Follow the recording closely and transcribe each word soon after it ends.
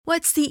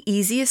What's the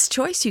easiest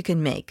choice you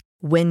can make?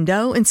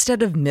 Window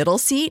instead of middle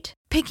seat?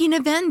 Picking a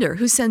vendor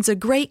who sends a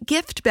great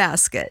gift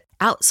basket?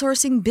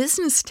 Outsourcing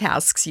business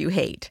tasks you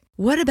hate?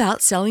 What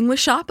about selling with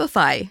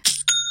Shopify?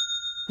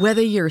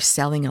 Whether you're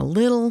selling a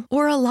little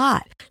or a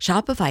lot,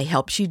 Shopify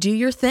helps you do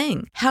your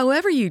thing,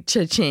 however you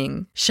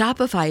cha-ching.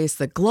 Shopify is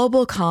the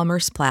global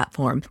commerce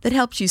platform that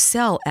helps you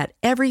sell at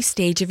every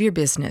stage of your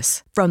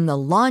business. From the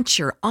launch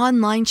your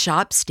online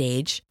shop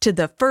stage to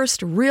the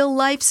first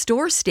real-life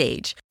store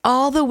stage,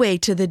 all the way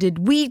to the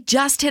did we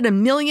just hit a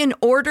million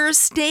orders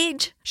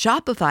stage.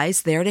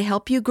 Shopify's there to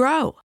help you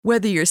grow.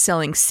 Whether you're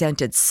selling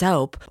scented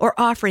soap or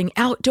offering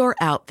outdoor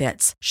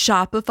outfits,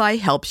 Shopify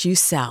helps you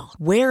sell.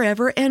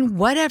 Wherever and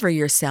whatever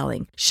you're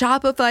selling,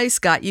 Shopify's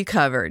got you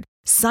covered.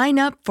 Sign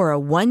up for a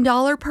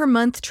 $1 per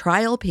month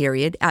trial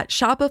period at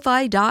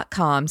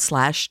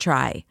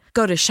shopify.com/try.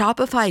 Go to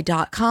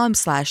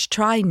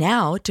shopify.com/try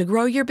now to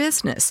grow your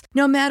business,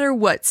 no matter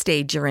what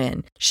stage you're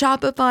in.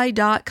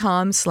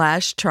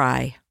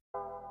 Shopify.com/try.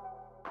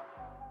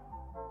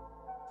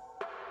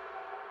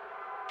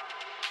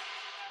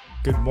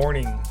 Good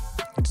morning.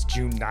 It's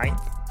June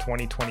 9th,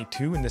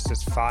 2022, and this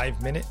is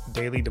 5-Minute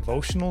Daily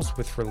Devotionals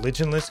with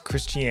Religionless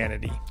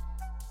Christianity.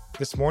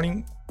 This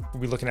morning,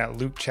 we'll be looking at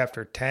Luke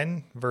chapter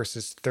 10,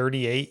 verses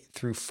 38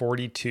 through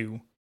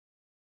 42.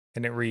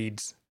 And it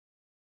reads,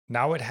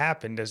 "Now it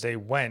happened as they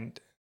went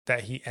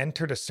that he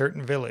entered a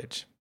certain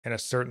village, and a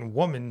certain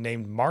woman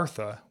named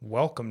Martha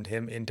welcomed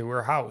him into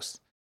her house.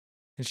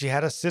 And she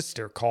had a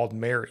sister called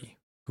Mary,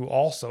 who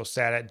also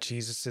sat at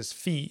Jesus'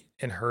 feet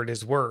and heard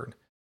his word.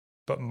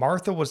 But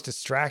Martha was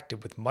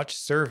distracted with much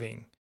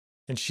serving,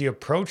 and she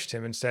approached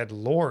him and said,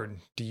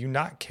 'Lord, do you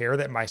not care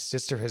that my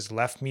sister has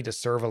left me to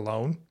serve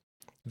alone?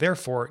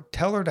 Therefore,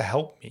 tell her to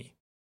help me.'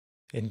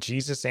 And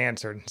Jesus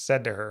answered and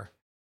said to her,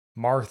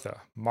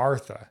 'Martha,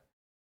 Martha,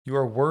 you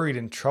are worried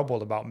and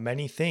troubled about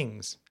many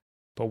things,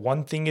 but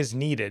one thing is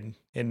needed,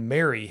 and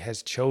Mary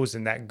has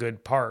chosen that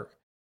good part,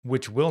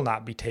 which will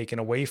not be taken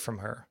away from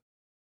her.'"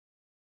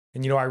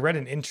 And I read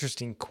an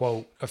interesting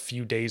quote a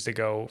few days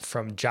ago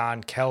from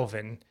John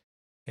Calvin.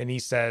 And he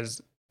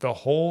says, "The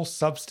whole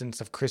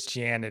substance of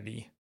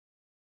Christianity,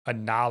 a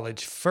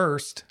knowledge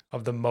first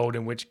of the mode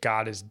in which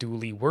God is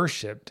duly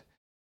worshipped,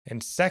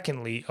 and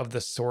secondly of the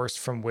source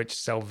from which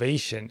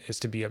salvation is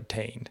to be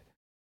obtained."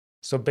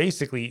 So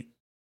basically,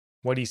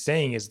 what he's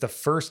saying is the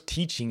first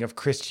teaching of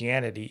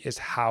Christianity is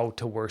how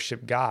to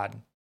worship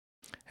God.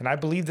 And I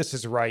believe this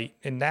is right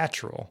and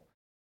natural.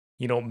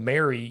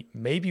 Mary,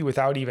 maybe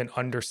without even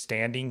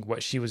understanding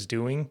what she was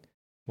doing,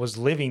 was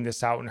living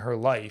this out in her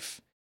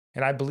life.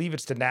 And I believe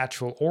it's the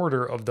natural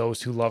order of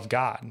those who love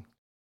God.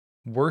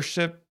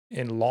 Worship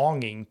and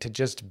longing to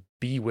just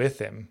be with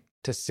him,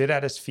 to sit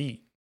at his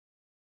feet.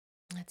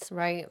 That's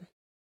right.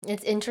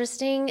 It's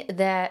interesting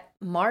that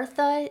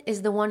Martha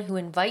is the one who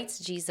invites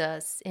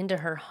Jesus into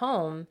her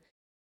home,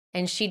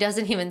 and she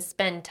doesn't even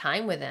spend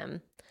time with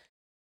him.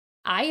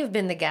 I have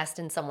been the guest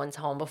in someone's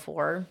home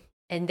before,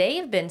 and they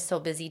have been so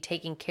busy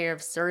taking care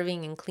of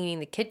serving and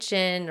cleaning the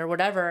kitchen or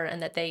whatever,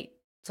 and they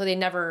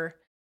never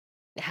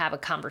have a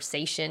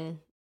conversation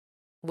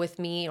with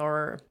me,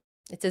 or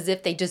it's as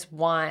if they just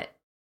want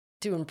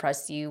to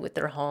impress you with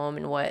their home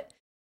and what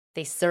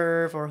they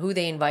serve or who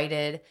they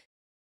invited.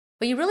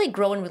 But you really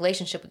grow in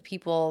relationship with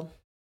people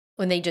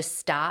when they just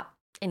stop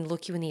and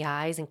look you in the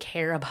eyes and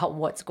care about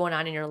what's going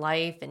on in your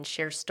life and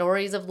share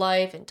stories of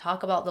life and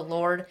talk about the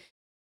Lord.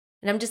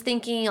 And I'm just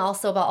thinking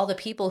also about all the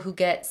people who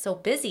get so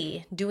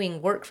busy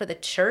doing work for the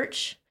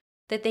church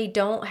that they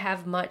don't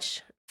have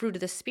much fruit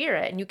of the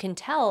Spirit. And you can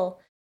tell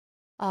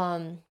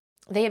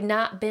they have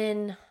not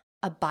been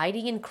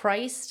abiding in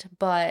Christ,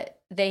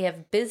 but they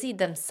have busied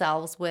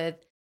themselves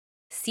with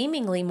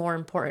seemingly more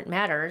important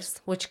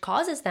matters, which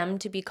causes them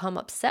to become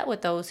upset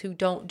with those who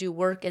don't do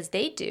work as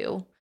they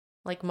do,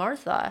 like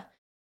Martha.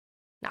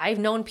 I've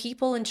known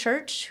people in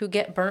church who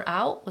get burnt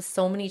out with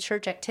so many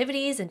church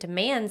activities and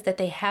demands that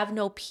they have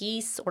no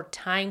peace or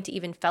time to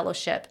even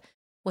fellowship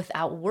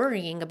without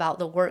worrying about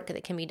the work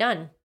that can be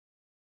done.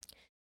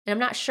 And I'm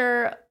not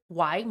sure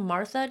why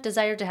Martha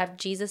desired to have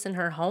Jesus in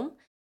her home.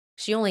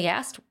 She only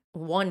asked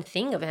one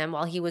thing of him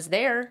while he was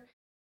there,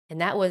 and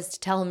that was to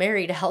tell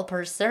Mary to help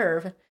her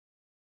serve.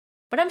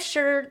 But I'm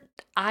sure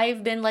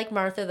I've been like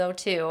Martha, though,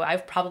 too.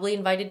 I've probably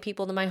invited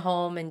people to my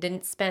home and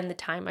didn't spend the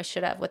time I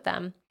should have with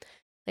them.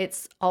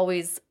 It's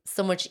always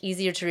so much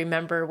easier to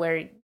remember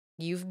where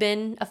you've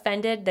been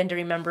offended than to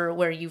remember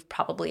where you've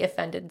probably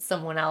offended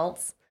someone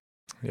else.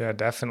 Yeah,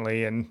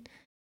 definitely. And,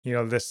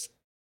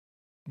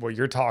 what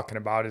you're talking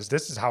about is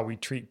this is how we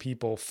treat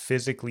people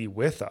physically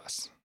with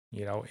us,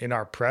 in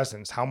our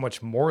presence. How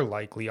much more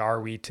likely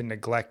are we to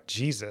neglect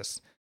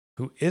Jesus,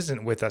 who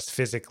isn't with us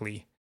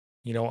physically,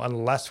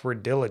 unless we're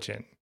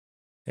diligent?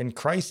 And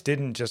Christ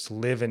didn't just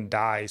live and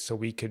die so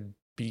we could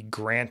be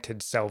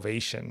granted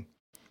salvation.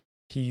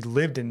 He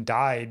lived and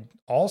died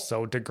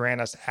also to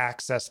grant us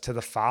access to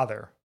the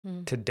Father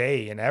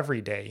today and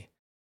every day.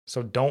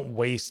 So don't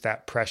waste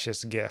that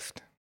precious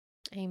gift.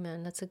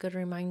 Amen. That's a good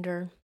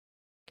reminder.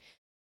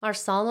 Our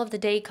psalm of the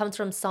day comes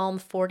from Psalm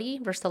 40,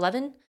 verse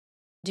 11.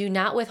 Do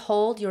not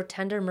withhold your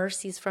tender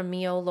mercies from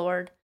me, O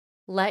Lord.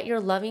 Let your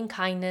loving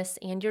kindness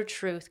and your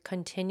truth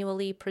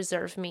continually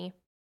preserve me.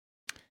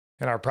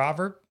 And our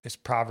proverb is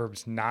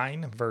Proverbs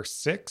 9, verse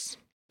 6.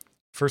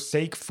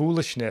 Forsake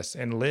foolishness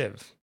and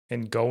live,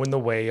 and go in the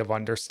way of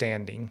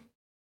understanding.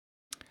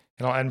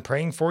 And I'll end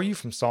praying for you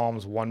from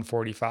Psalms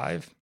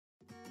 145.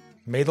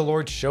 May the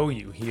Lord show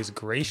you he is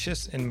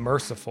gracious and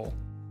merciful,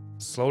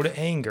 slow to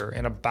anger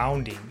and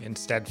abounding in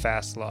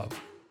steadfast love.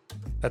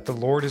 That the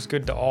Lord is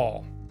good to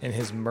all, and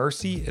his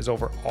mercy is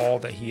over all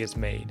that he has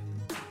made.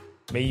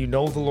 May you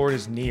know the Lord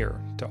is near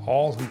to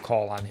all who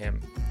call on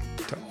him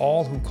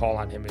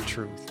in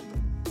truth,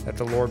 that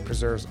the Lord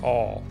preserves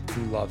all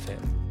who love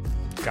him.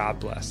 God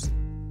bless.